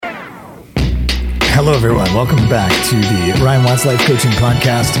Hello, everyone. Welcome back to the Ryan Watts Life Coaching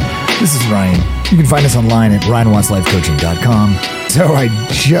Podcast. This is Ryan. You can find us online at ryanwattslifecoaching.com. So I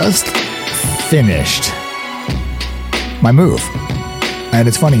just finished my move. And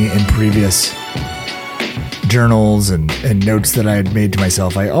it's funny, in previous journals and notes that I had made to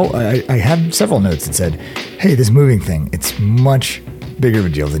myself, I had several notes that said, hey, this moving thing, it's much bigger of a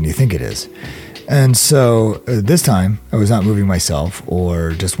deal than you think it is. And so this time I was not moving myself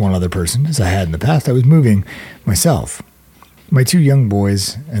or just one other person as I had in the past. I was moving myself. My two young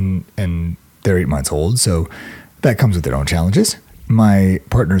boys, and they're 8 months old, so that comes with their own challenges. My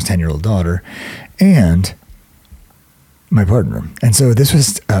partner's 10-year-old daughter and my partner. And so this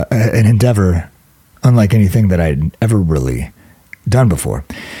was an endeavor unlike anything that I'd ever really done before.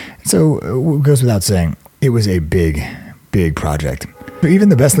 So it goes without saying, it was a big, big project. But even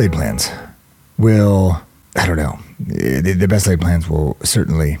the best laid plans will, I don't know, the best laid plans will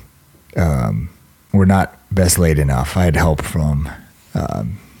certainly, were not best laid enough. I had help from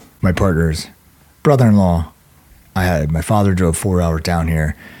my partner's brother-in-law. My father drove 4 hours down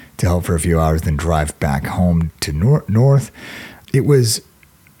here to help for a few hours, then drive back home to north. I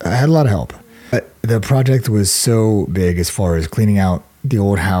had a lot of help. The project was so big as far as cleaning out the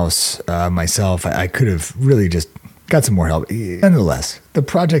old house myself. I could have really just got some more help. Nonetheless, the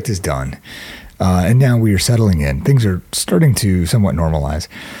project is done. And now we are settling in. Things are starting to somewhat normalize.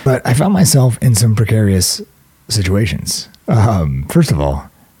 But I found myself in some precarious situations. First of all,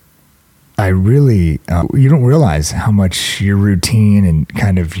 I really, you don't realize how much your routine and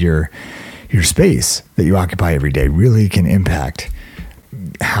kind of your space that you occupy every day really can impact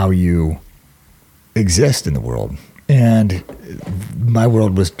how you exist in the world. And my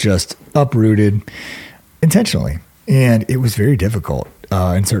world was just uprooted intentionally. And it was very difficult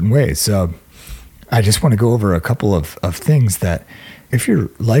in certain ways. So I just want to go over a couple of things that, if your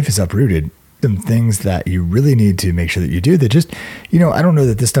life is uprooted, some things that you really need to make sure that you do that just, I don't know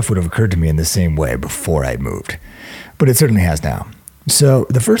that this stuff would have occurred to me in the same way before I moved, but it certainly has now. So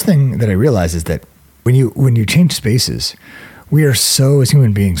the first thing that I realized is that when you change spaces, we are so, as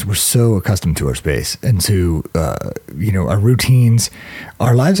human beings, we're so accustomed to our space and to, our routines.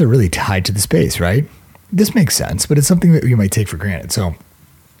 Our lives are really tied to the space, right? This makes sense, but it's something that you might take for granted. So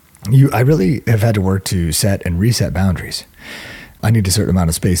I really have had to work to set and reset boundaries. I need a certain amount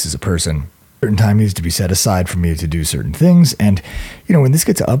of space as a person. Certain time needs to be set aside for me to do certain things. And, when this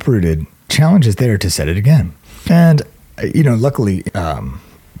gets uprooted, challenge is there to set it again. And, luckily,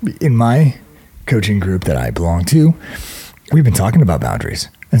 in my coaching group that I belong to, we've been talking about boundaries.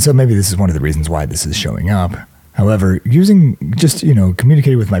 And so maybe this is one of the reasons why this is showing up. However,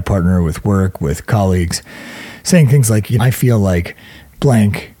 communicating with my partner, with work, with colleagues, saying things like, I feel like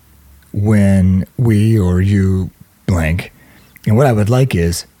blank when we or you blank. And what I would like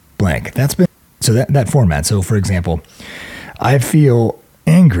is blank. That's been, so that format. So for example, I feel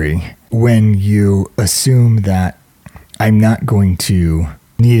angry when you assume that I'm not going to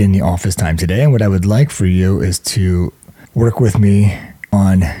need any office time today. And what I would like for you is to work with me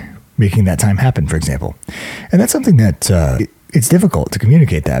on making that time happen, for example. And that's something that it's difficult to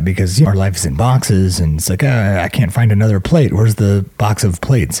communicate that because our life is in boxes and it's like, I can't find another plate. Where's the box of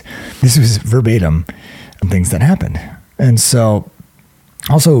plates? This was verbatim things that happened. And so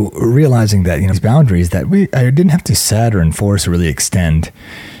also realizing that, these boundaries that I didn't have to set or enforce or really extend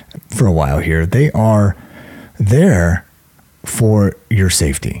for a while here, they are there for your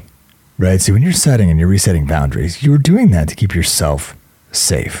safety, right? So when you're setting and you're resetting boundaries, you're doing that to keep yourself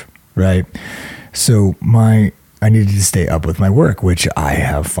safe, right? So I needed to stay up with my work, which I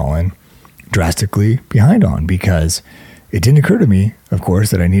have fallen drastically behind on because it didn't occur to me, of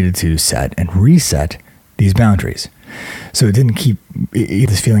course, that I needed to set and reset these boundaries. So it didn't keep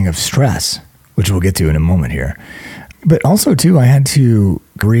this feeling of stress, which we'll get to in a moment here. But also, too, I had to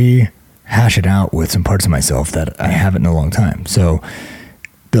rehash it out with some parts of myself that I haven't in a long time. So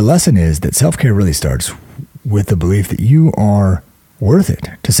the lesson is that self-care really starts with the belief that you are worth it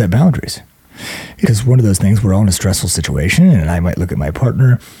to set boundaries. Because one of those things, we're all in a stressful situation, and I might look at my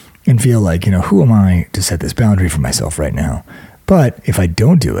partner and feel like, who am I to set this boundary for myself right now? But if I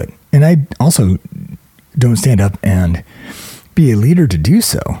don't do it, and I also don't stand up and be a leader to do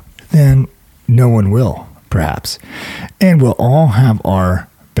so, then no one will, perhaps. And we'll all have our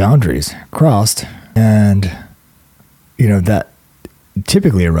boundaries crossed, and, that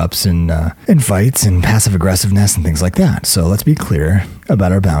typically erupts in fights and passive aggressiveness and things like that. So let's be clear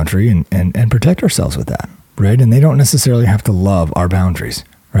about our boundary and protect ourselves with that, right? And they don't necessarily have to love our boundaries,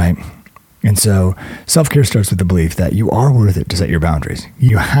 right? And so self-care starts with the belief that you are worth it to set your boundaries.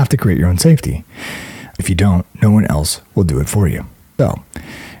 You have to create your own safety. If you don't, no one else will do it for you. So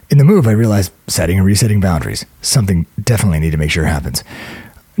in the move, I realized setting and resetting boundaries, something definitely need to make sure happens.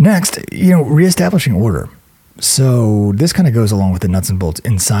 Next, reestablishing order. So this kind of goes along with the nuts and bolts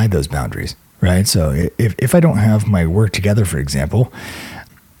inside those boundaries, right? So if I don't have my work together, for example,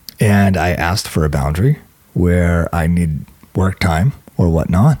 and I asked for a boundary where I need work time or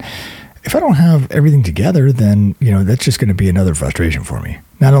whatnot, if I don't have everything together, then, that's just going to be another frustration for me.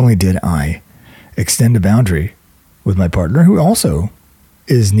 Not only did I extend a boundary with my partner, who also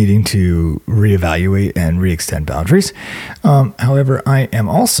is needing to reevaluate and re-extend boundaries. However, I am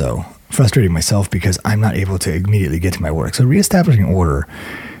also frustrating myself because I'm not able to immediately get to my work. So reestablishing order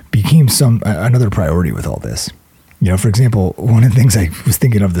became another priority with all this. For example, one of the things I was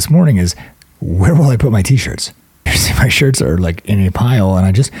thinking of this morning is, where will I put my t-shirts? My shirts are like in a pile, and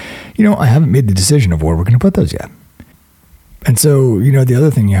I just, I haven't made the decision of where we're going to put those yet. And so, the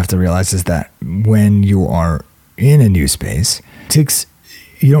other thing you have to realize is that when you are in a new space,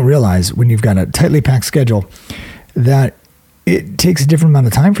 you don't realize when you've got a tightly packed schedule that it takes a different amount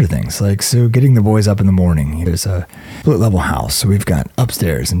of time for things. Like, so getting the boys up in the morning, there's a split level house. So we've got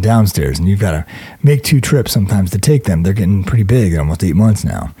upstairs and downstairs, and you've got to make 2 trips sometimes to take them. They're getting pretty big, almost 8 months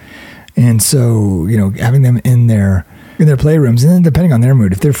now. And so, having them in their playrooms, and then depending on their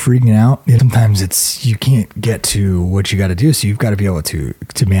mood, if they're freaking out, sometimes you can't get to what you got to do. So you've got to be able to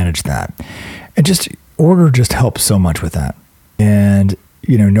manage that. And just order just helps so much with that. And,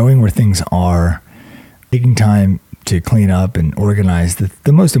 knowing where things are, taking time to clean up and organize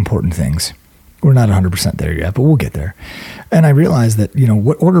the most important things. We're not 100% there yet, but we'll get there. And I realized that,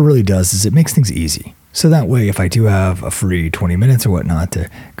 what order really does is it makes things easy. So that way, if I do have a free 20 minutes or whatnot to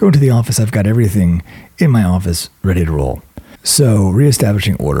go into the office, I've got everything in my office ready to roll. So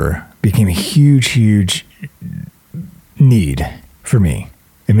reestablishing order became a huge, huge need for me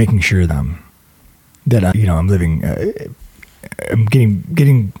in making sure that I'm living, I'm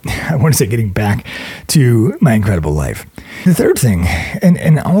getting back to my incredible life. The third thing,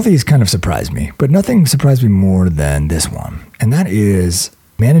 and all these kind of surprised me, but nothing surprised me more than this one, and that is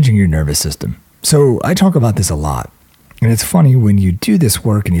managing your nervous system. So I talk about this a lot, and it's funny when you do this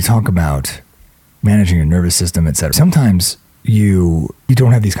work and you talk about managing your nervous system, etc. Sometimes you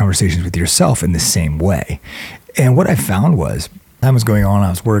don't have these conversations with yourself in the same way. And what I found was, time was going on,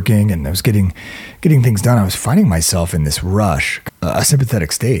 I was working and I was getting things done. I was finding myself in this rush, a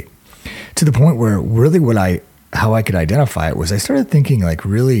sympathetic state, to the point where really how I could identify it was I started thinking like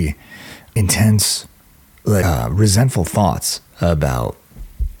really intense, resentful thoughts about,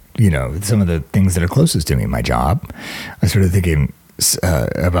 some of the things that are closest to me, my job. I started thinking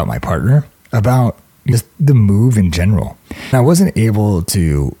about my partner, about just the move in general. And I wasn't able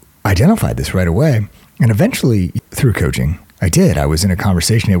to identify this right away. And eventually through coaching, I did. I was in a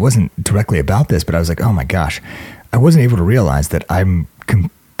conversation. It wasn't directly about this, but I was like, oh my gosh, I wasn't able to realize that I'm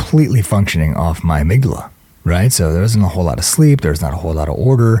completely functioning off my amygdala, right? So there wasn't a whole lot of sleep. There's not a whole lot of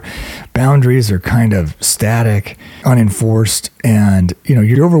order. Boundaries are kind of static, unenforced, and,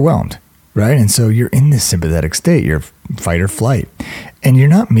 you're overwhelmed, right? And so you're in this sympathetic state, you're fight or flight, and you're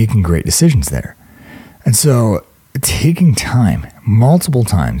not making great decisions there. And so taking time, multiple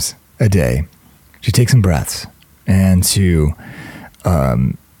times a day, to take some breaths and to,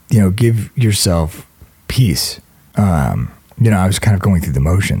 give yourself peace. I was kind of going through the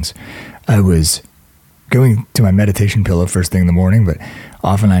motions. I was going to my meditation pillow first thing in the morning, but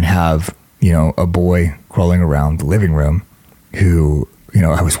often I'd have, a boy crawling around the living room who,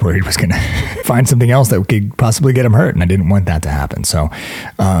 I was worried was going to find something else that could possibly get him hurt. And I didn't want that to happen. So,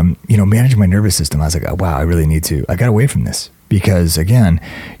 managing my nervous system, I was like, oh, wow, I got away from this because again,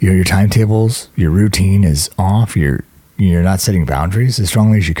 your timetables, your routine is off. You're not setting boundaries as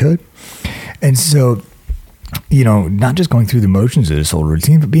strongly as you could. And so, not just going through the motions of this whole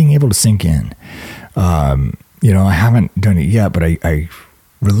routine, but being able to sink in. I haven't done it yet, but I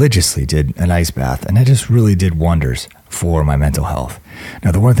religiously did an ice bath, and it just really did wonders for my mental health.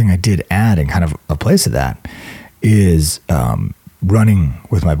 Now, the one thing I did add in kind of a place of that is running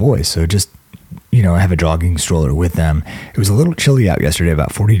with my boys. So just, I have a jogging stroller with them. It was a little chilly out yesterday,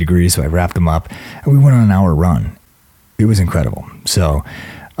 about 40 degrees, so I wrapped them up, and we went on an hour run. It was incredible. So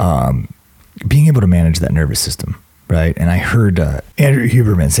being able to manage that nervous system, right? And I heard Andrew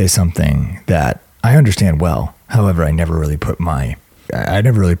Huberman say something that I understand well. However, I never really put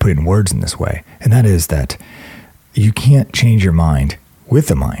it in words in this way. And that is that you can't change your mind with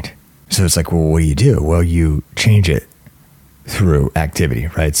the mind. So it's like, well, what do? Well, you change it through activity,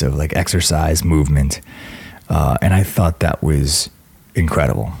 right? So like exercise, movement. And I thought that was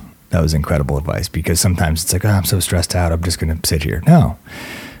incredible. That was incredible advice because sometimes it's like, I'm so stressed out, I'm just going to sit here. No,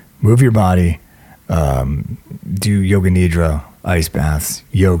 move your body, do yoga nidra, ice baths,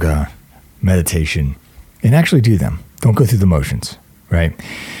 yoga, meditation, and actually do them. Don't go through the motions, right?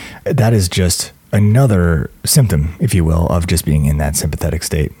 That is just another symptom, if you will, of just being in that sympathetic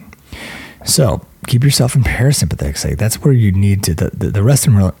state. So keep yourself in parasympathetic state. That's where you need to, the rest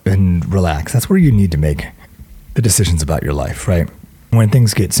and relax. That's where you need to make the decisions about your life, right? When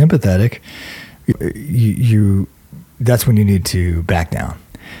things get sympathetic, that's when you need to back down.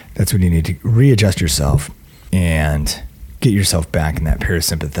 That's when you need to readjust yourself and get yourself back in that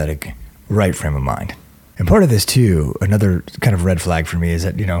parasympathetic right frame of mind. And part of this too, another kind of red flag for me is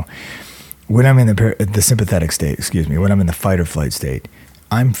that, when I'm in the sympathetic state, when I'm in the fight or flight state,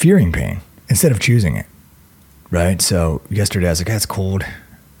 I'm fearing pain instead of choosing it, right? So yesterday I was like, it's cold.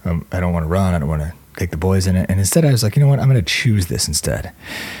 I don't want to run. I don't want to take the boys in it. And instead I was like, you know what? I'm going to choose this instead.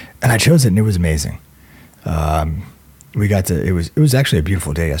 And I chose it, and it was amazing. It was actually a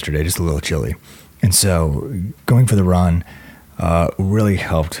beautiful day yesterday, just a little chilly. And so going for the run really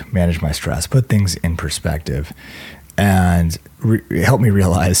helped manage my stress, put things in perspective, and helped me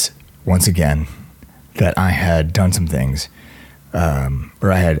realize once again that I had done some things,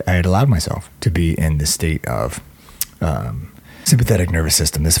 or I had allowed myself to be in this state of sympathetic nervous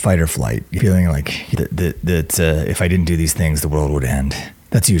system, this fight or flight, feeling like that if I didn't do these things, the world would end.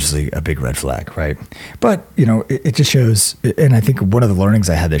 That's usually a big red flag, right? But, it just shows, and I think one of the learnings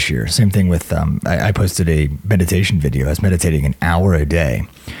I had this year, same thing with, I posted a meditation video. I was meditating an hour a day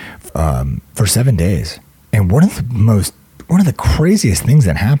for 7 days. And one of the craziest things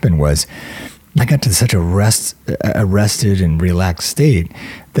that happened was I got to such a rested and relaxed state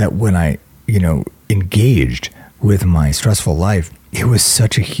that when I, engaged with my stressful life, it was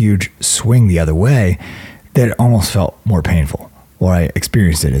such a huge swing the other way that it almost felt more painful. Or I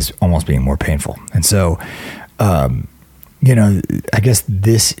experienced it as almost being more painful. And so, I guess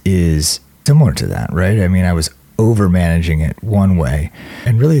this is similar to that, right? I mean, I was over managing it one way,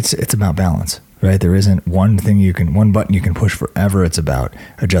 and really it's about balance, right? There isn't one button you can push forever. It's about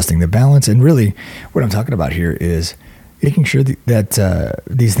adjusting the balance. And really what I'm talking about here is making sure that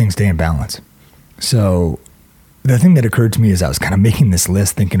these things stay in balance. So the thing that occurred to me as I was kind of making this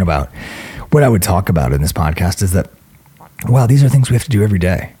list, thinking about what I would talk about in this podcast, is that, wow, these are things we have to do every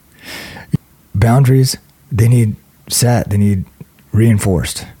day. Boundaries, they need set, they need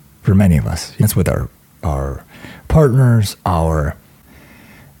reinforced for many of us. That's with our partners, our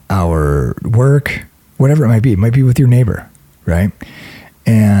work, whatever it might be. It might be with your neighbor, right?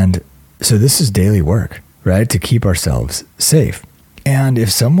 And so this is daily work, right? To keep ourselves safe. And if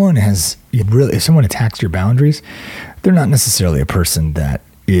someone attacks your boundaries, they're not necessarily a person that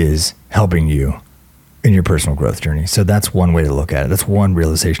is helping you in your personal growth journey. So that's one way to look at it. That's one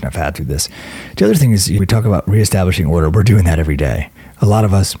realization I've had through this. The other thing is, we talk about reestablishing order. We're doing that every day. A lot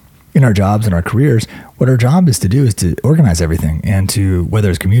of us in our jobs and our careers, what our job is to do is to organize everything, and to, whether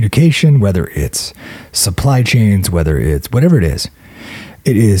it's communication, whether it's supply chains, whether it's whatever it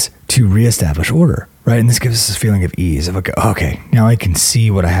is to reestablish order, right? And this gives us this feeling of ease of, okay, now I can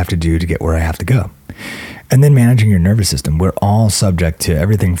see what I have to do to get where I have to go. And then managing your nervous system. We're all subject to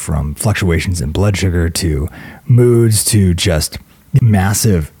everything from fluctuations in blood sugar to moods to just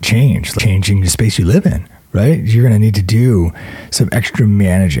massive change, changing the space you live in, right? You're going to need to do some extra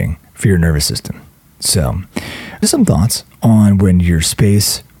managing for your nervous system. So just some thoughts on when your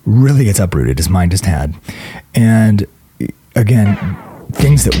space really gets uprooted, as mine just had. And again,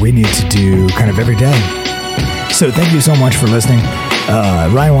 things that we need to do kind of every day. So thank you so much for listening.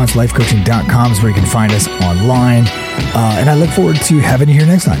 RyanWantsLifeCoaching.com is where you can find us online. And I look forward to having you here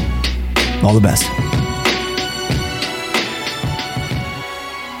next time. All the best.